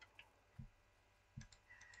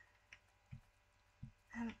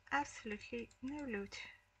 And absolutely no loot.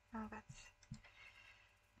 Oh, that's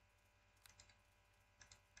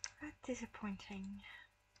disappointing.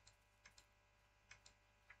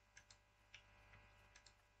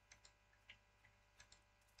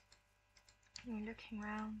 I'm looking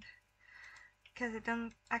around because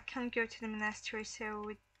I can't go to the monastery, so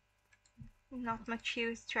it's not much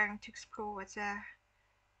use trying to explore what's there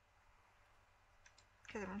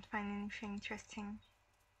because I won't find anything interesting,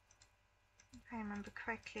 if I remember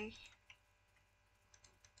correctly.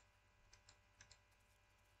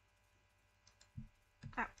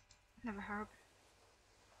 Oh, another herb.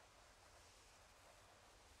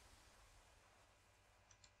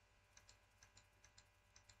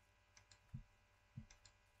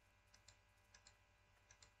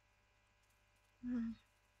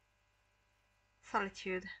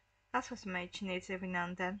 Solitude. That's what a mage needs every now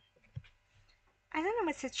and then. I don't know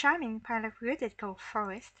what's a charming pile of wood it called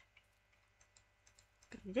forest.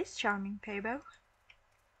 But it is charming, Paybo.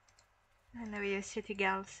 I know you're a city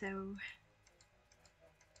gal, so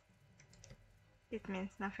it means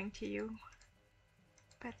nothing to you.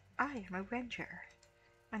 But I am a ranger,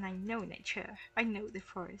 and I know nature, I know the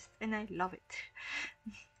forest, and I love it.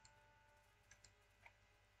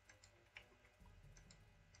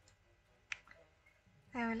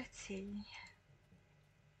 So let's see.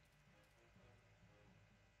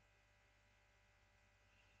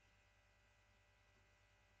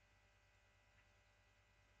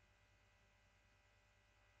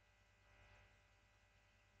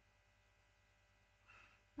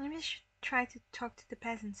 Maybe I should try to talk to the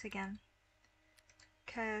peasants again.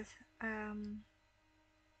 Because,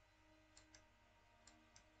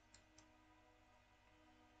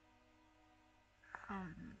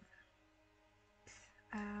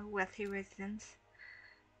 wealthy residents.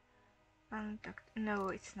 No,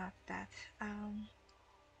 it's not that.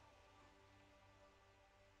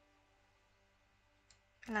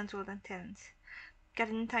 Landlord and tenants. Got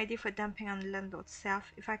an idea for dumping on the landlord's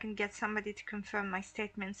self. If I can get somebody to confirm my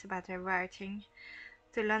statements about their rioting,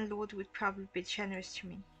 the landlord would probably be generous to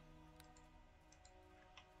me.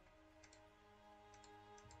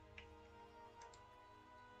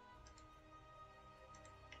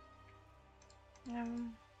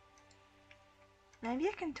 Maybe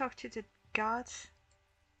I can talk to the gods.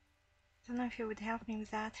 I don't know if it would help me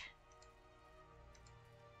with that.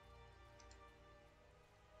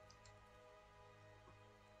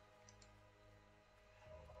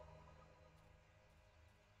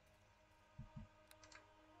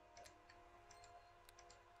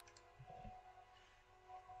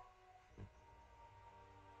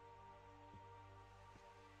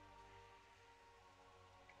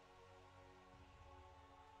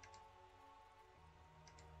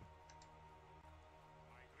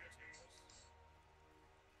 My greetings.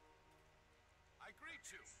 I greet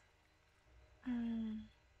you.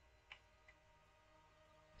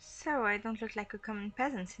 So I don't look like a common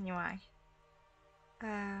peasant in your eye.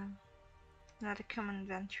 Not a common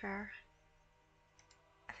adventurer.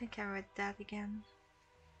 I think I read that again.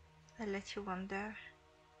 I'll let you wonder.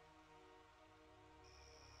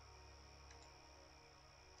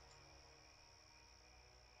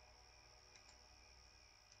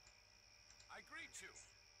 I greet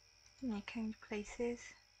you. Any kind of places.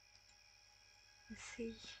 Let's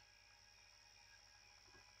see.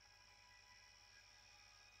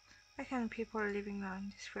 What kind of people are living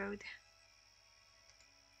around this road?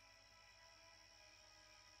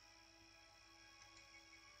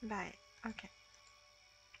 Right, okay.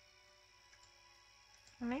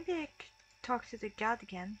 Maybe I could talk to the god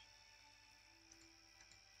again.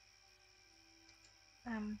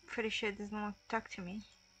 I'm pretty sure it doesn't want to talk to me.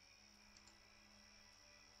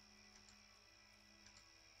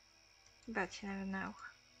 But you never know.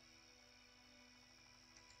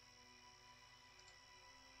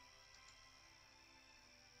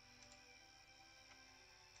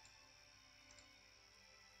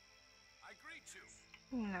 I greet you.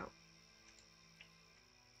 No.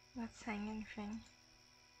 Not saying anything.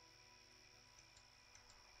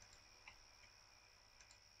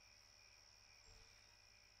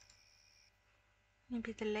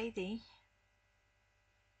 Maybe the lady.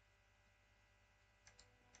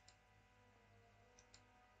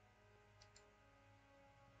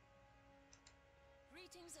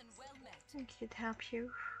 Greetings and well met. I think it could help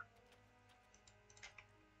you.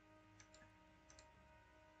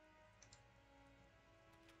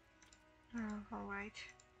 Oh, alright.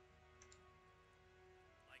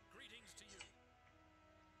 My greetings to you.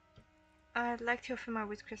 I'd like to offer my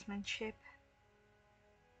wit craftsmanship.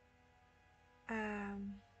 A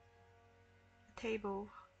table,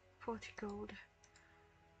 40 gold.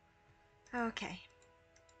 Okay.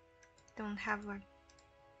 Don't have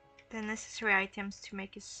the necessary items to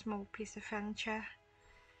make a small piece of furniture.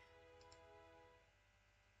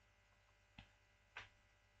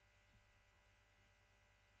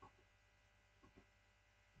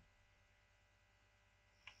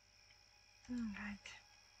 Alright.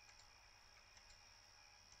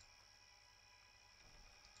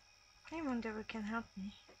 I wonder who can help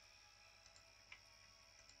me.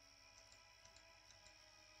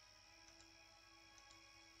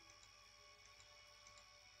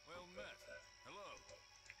 Well met. Hello.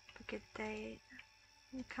 Good day.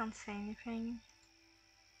 You can't say anything.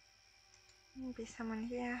 Maybe someone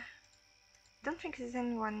here. Don't think there's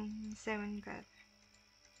anyone in the zone, but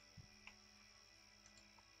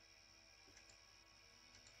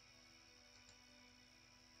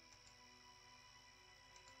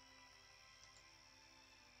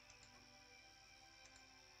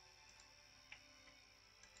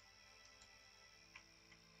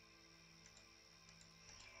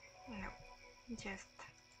no, just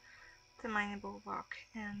the mineable rock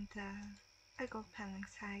and a gold paneling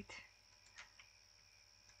site.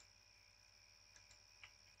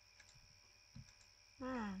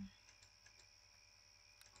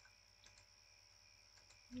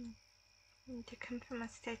 Need to confirm a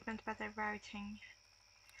statement by their writing.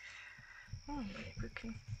 We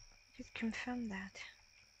can just confirm that.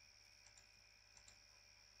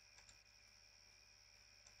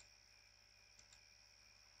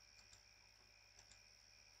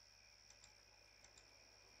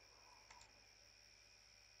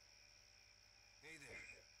 Hey there.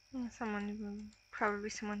 Probably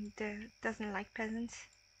someone who doesn't like peasants.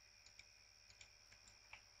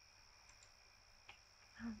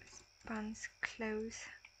 This barn's close.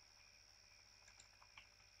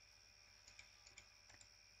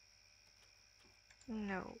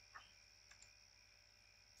 No.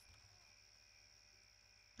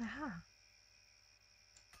 Aha.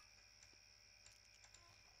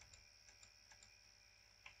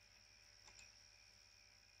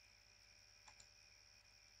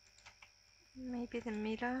 Maybe the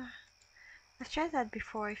middle. I've tried that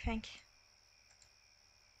before, I think.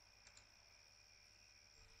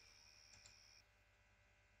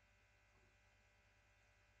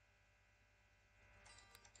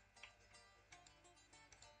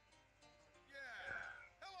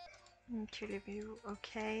 Utility view,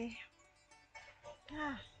 okay.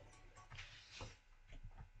 Ah.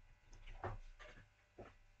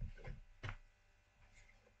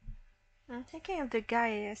 I'm thinking of the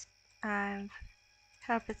guy I've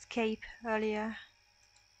helped escape earlier,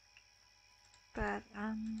 but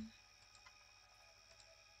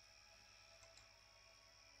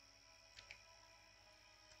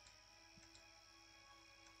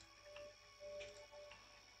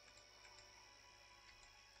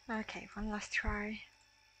okay, one last try.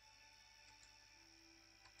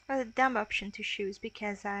 Well, a dumb option to choose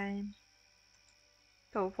because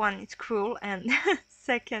well, one, it's cruel, and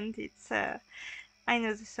second, it's I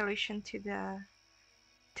know the solution to the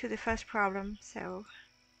first problem, so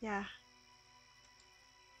yeah.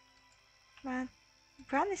 But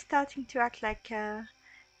Bran is starting to act like a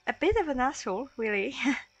bit of an asshole, really.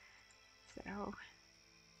 So I'm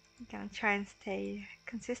gonna try and stay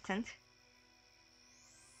consistent.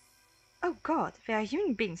 Oh god, there are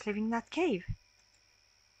human beings living in that cave.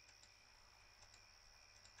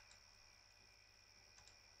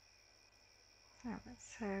 Oh,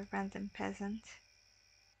 that's a random peasant.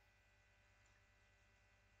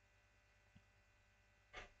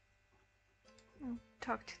 I'll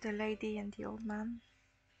talk to the lady and the old man.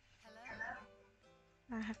 Hello.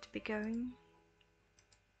 I have to be going.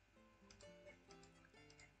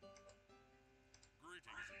 Greetings, adventurer.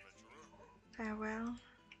 Farewell.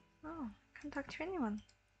 Oh, can't talk to anyone.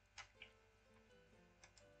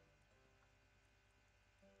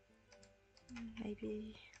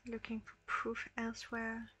 Maybe looking for proof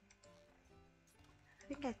elsewhere. I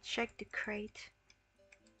think I checked the crate.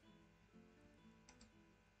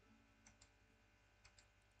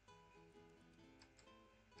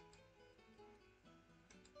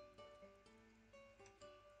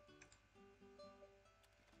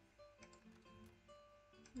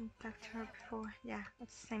 Talked to her before. Yeah,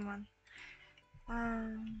 that's the same one.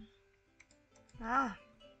 Ah,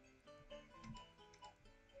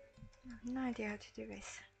 I have no idea how to do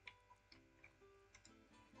this.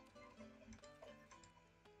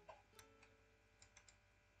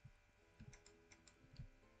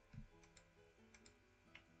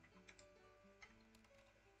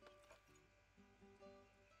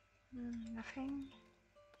 Nothing.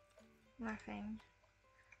 Nothing.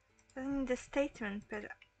 In the statement, but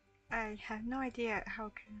I have no idea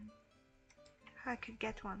how I could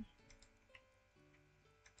get one.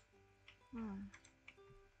 Oh,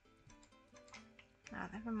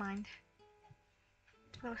 never mind.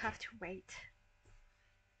 We'll have to wait.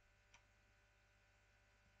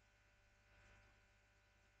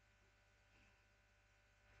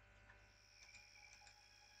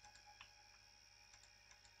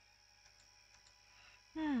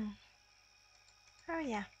 Oh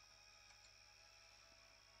yeah.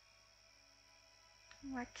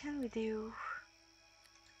 What can we do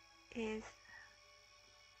is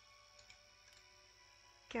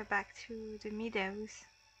go back to the meadows.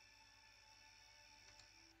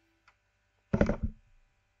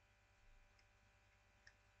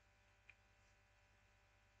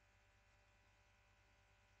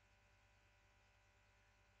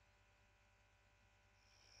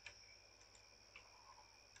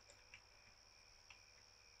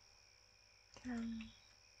 Um,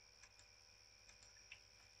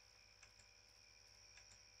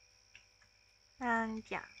 and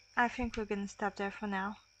yeah, I think we're gonna stop there for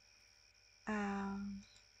now.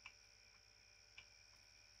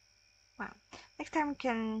 Well, next time we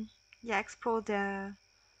can explore the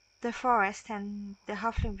forest and the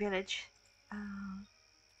halfling village,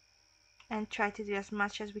 and try to do as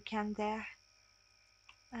much as we can there.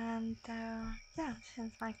 And yeah,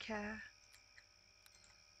 seems like a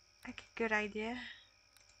good idea.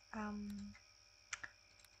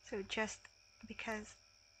 So just because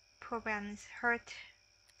poor Bran is hurt,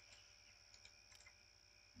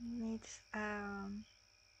 needs no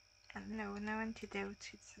antidote.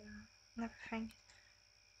 It's another thing.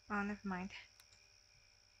 Oh, never mind.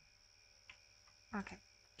 Okay,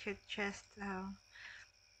 could just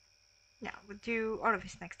yeah, we'll do all of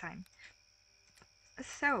this next time.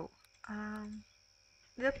 So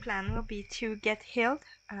the plan will be to get healed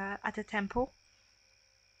at a temple,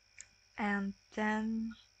 and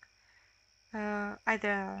then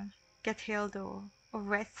either get healed or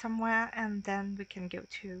rest somewhere, and then we can go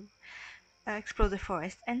to explore the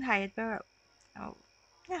forest and Hyatt Burrow. Oh,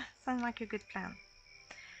 yeah, sounds like a good plan.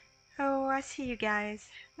 Oh, I'll see you guys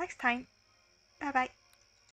next time. Bye bye.